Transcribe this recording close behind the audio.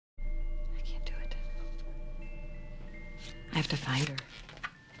I have to find her.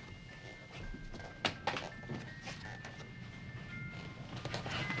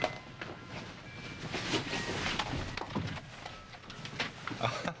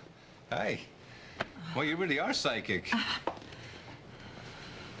 Hi. Well, you really are psychic.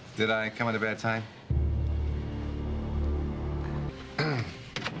 Did I come at a bad time?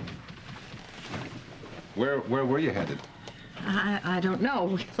 Where were you headed? I don't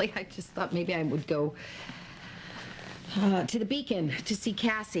know, really. I just thought maybe I would go to the Beacon to see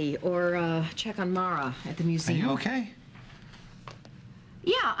Cassie or check on Mara at the Are museum. you okay?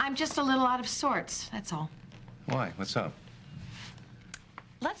 Yeah, I'm just a little out of sorts, that's all. Why? What's up?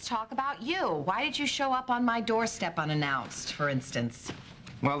 Let's talk about you. Why did you show up on my doorstep unannounced, for instance?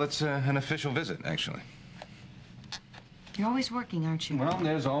 Well, it's an official visit, actually. You're always working, aren't you? Well,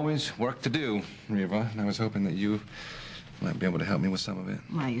 there's always work to do, Reva, and I was hoping that you might be able to help me with some of it.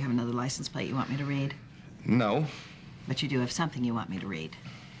 Why, you have another license plate you want me to read? No. But you do have something you want me to read.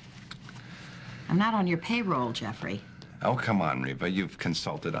 I'm not on your payroll, Jeffrey. Oh, come on, Reva. You've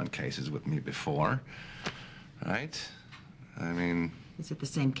consulted on cases with me before, right? I mean... Is it the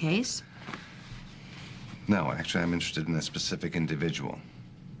same case? No, actually, I'm interested in a specific individual.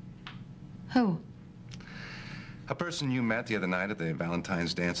 Who? A person you met the other night at the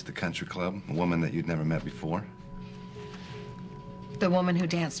Valentine's dance at the country club. A woman that you'd never met before. The woman who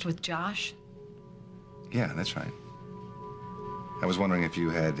danced with Josh? Yeah, that's right. I was wondering if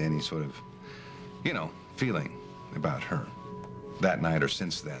you had any sort of, you know, feeling about her. That night or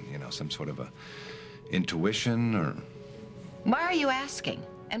since then, you know, some sort of a intuition or... Why are you asking?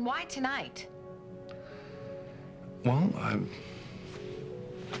 And why tonight? Well,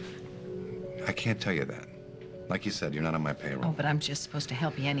 I can't tell you that. Like you said, you're not on my payroll. Oh, but I'm just supposed to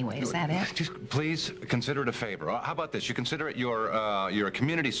help you anyway. Is that it? Just please consider it a favor. How about this? You consider it your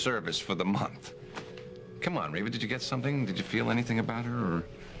community service for the month. Come on, Reva, did you get something? Did you feel anything about her, or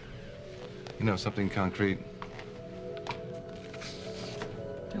you know, something concrete?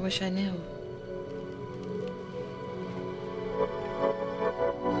 I wish I knew.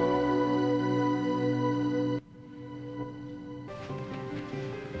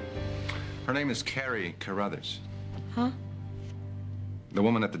 Her name is Carrie Carruthers. Huh? The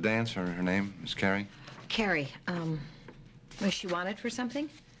woman at the dance, her name is Carrie? Carrie, was she wanted for something?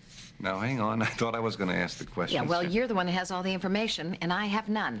 No, hang on. I thought I was going to ask the question. Yeah, well, you're the one who has all the information, and I have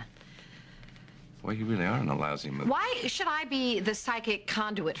none. Well, you really are in a lousy mood. Why should I be the psychic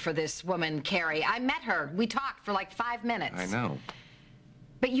conduit for this woman, Carrie? I met her. We talked for like 5 minutes. I know.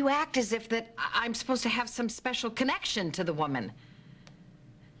 But you act as if that I'm supposed to have some special connection to the woman.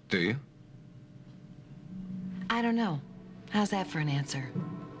 Do you? I don't know. How's that for an answer?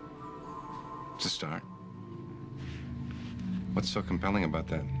 It's a start. What's so compelling about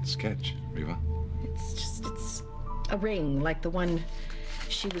that sketch, Reva? It's a ring, like the one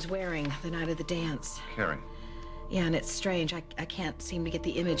she was wearing the night of the dance. Carrie. Yeah, and it's strange. I can't seem to get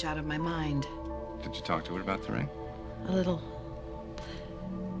the image out of my mind. Did you talk to her about the ring? A little.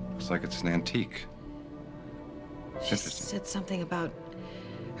 Looks like it's an antique. She Interesting. said something about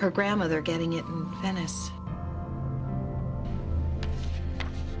her grandmother getting it in Venice.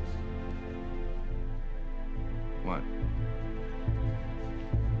 What?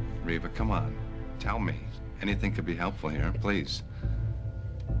 Reva, come on. Tell me. Anything could be helpful here, please.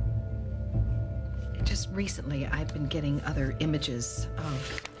 Just recently, I've been getting other images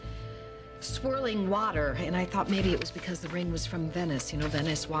of swirling water, and I thought maybe it was because the ring was from Venice. You know,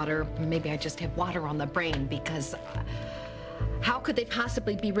 Venice water. Maybe I just have water on the brain because how could they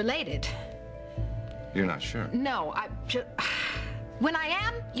possibly be related? You're not sure? No, I just... When I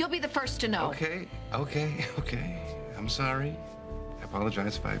am, you'll be the first to know. Okay. I'm sorry. I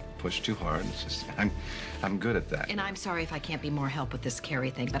apologize if I pushed too hard. It's just, I'm good at that. And I'm sorry if I can't be more help with this Carrie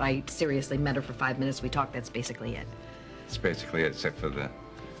thing, but I seriously met her for 5 minutes. We talked. That's basically it. It's basically it, except for the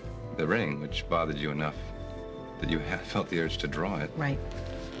ring, which bothered you enough that you felt the urge to draw it. Right.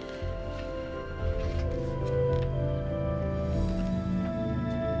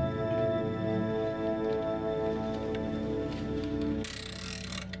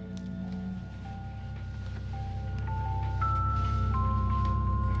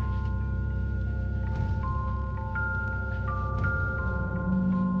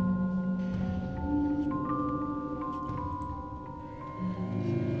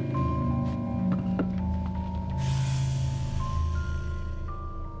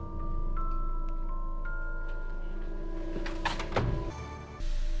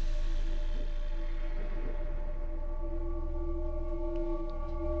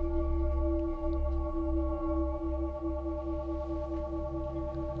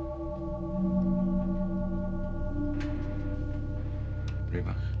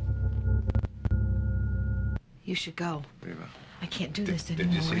 You should go. Reva. I can't do this anymore.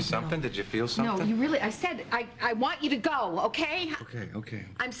 Did you see something? Did you feel something? No, you really, I said, I want you to go, okay? Okay, okay.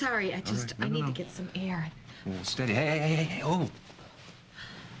 I'm sorry, I just, right. No, I need no. to get some air. Oh, steady. Hey. Oh.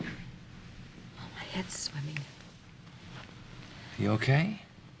 My head's swimming. You okay?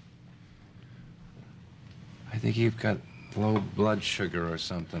 I think you've got low blood sugar or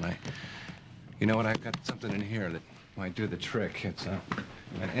something. You know what? I've got something in here that might do the trick. It's an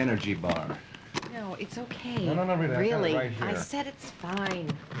energy bar. No, it's okay. No, really. Really? I got it right here. I said it's fine.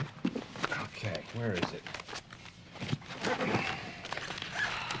 Okay, where is it?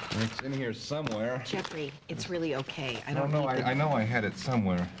 It's in here somewhere. Jeffrey, it's really okay. I No, don't no, need the... I know I had it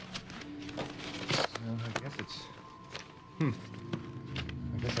somewhere. Well, I guess it's...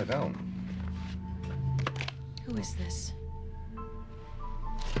 I guess I don't. Who is this?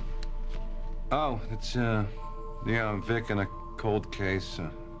 Oh, it's, Vic in a cold case.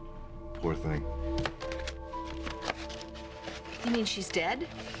 Poor thing. You mean she's dead?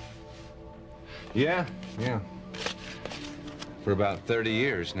 Yeah. For about 30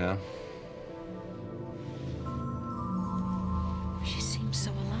 years now. She seems so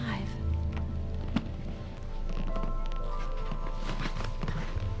alive.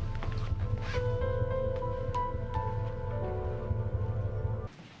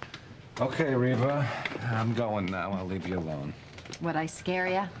 Okay, Reva. I'm going now. I'll leave you alone. Would I scare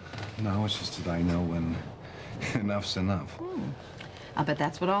you? No, it's just that I know when enough's enough. I'll bet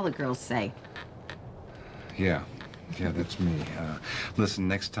that's what all the girls say. Yeah, that's me. Listen,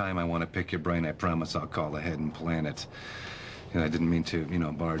 next time I want to pick your brain, I promise I'll call ahead and plan it. I didn't mean to,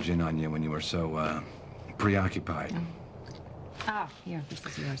 barge in on you when you were so, preoccupied. Oh, here, this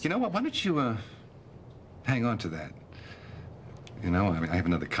is yours. You know what? Why don't you, hang on to that? I mean, I have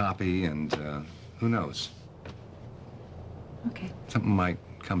another copy, and, who knows? Okay. Something might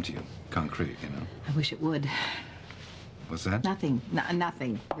come to you, concrete, I wish it would. What's that? Nothing.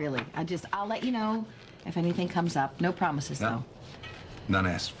 Nothing, really. I'll let you know if anything comes up. No promises, though. None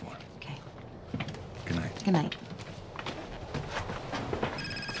asked for. Okay. Good night. Good night.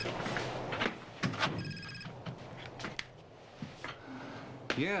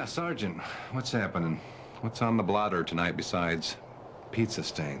 Yeah, Sergeant. What's happening? What's on the blotter tonight besides pizza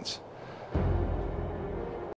stains?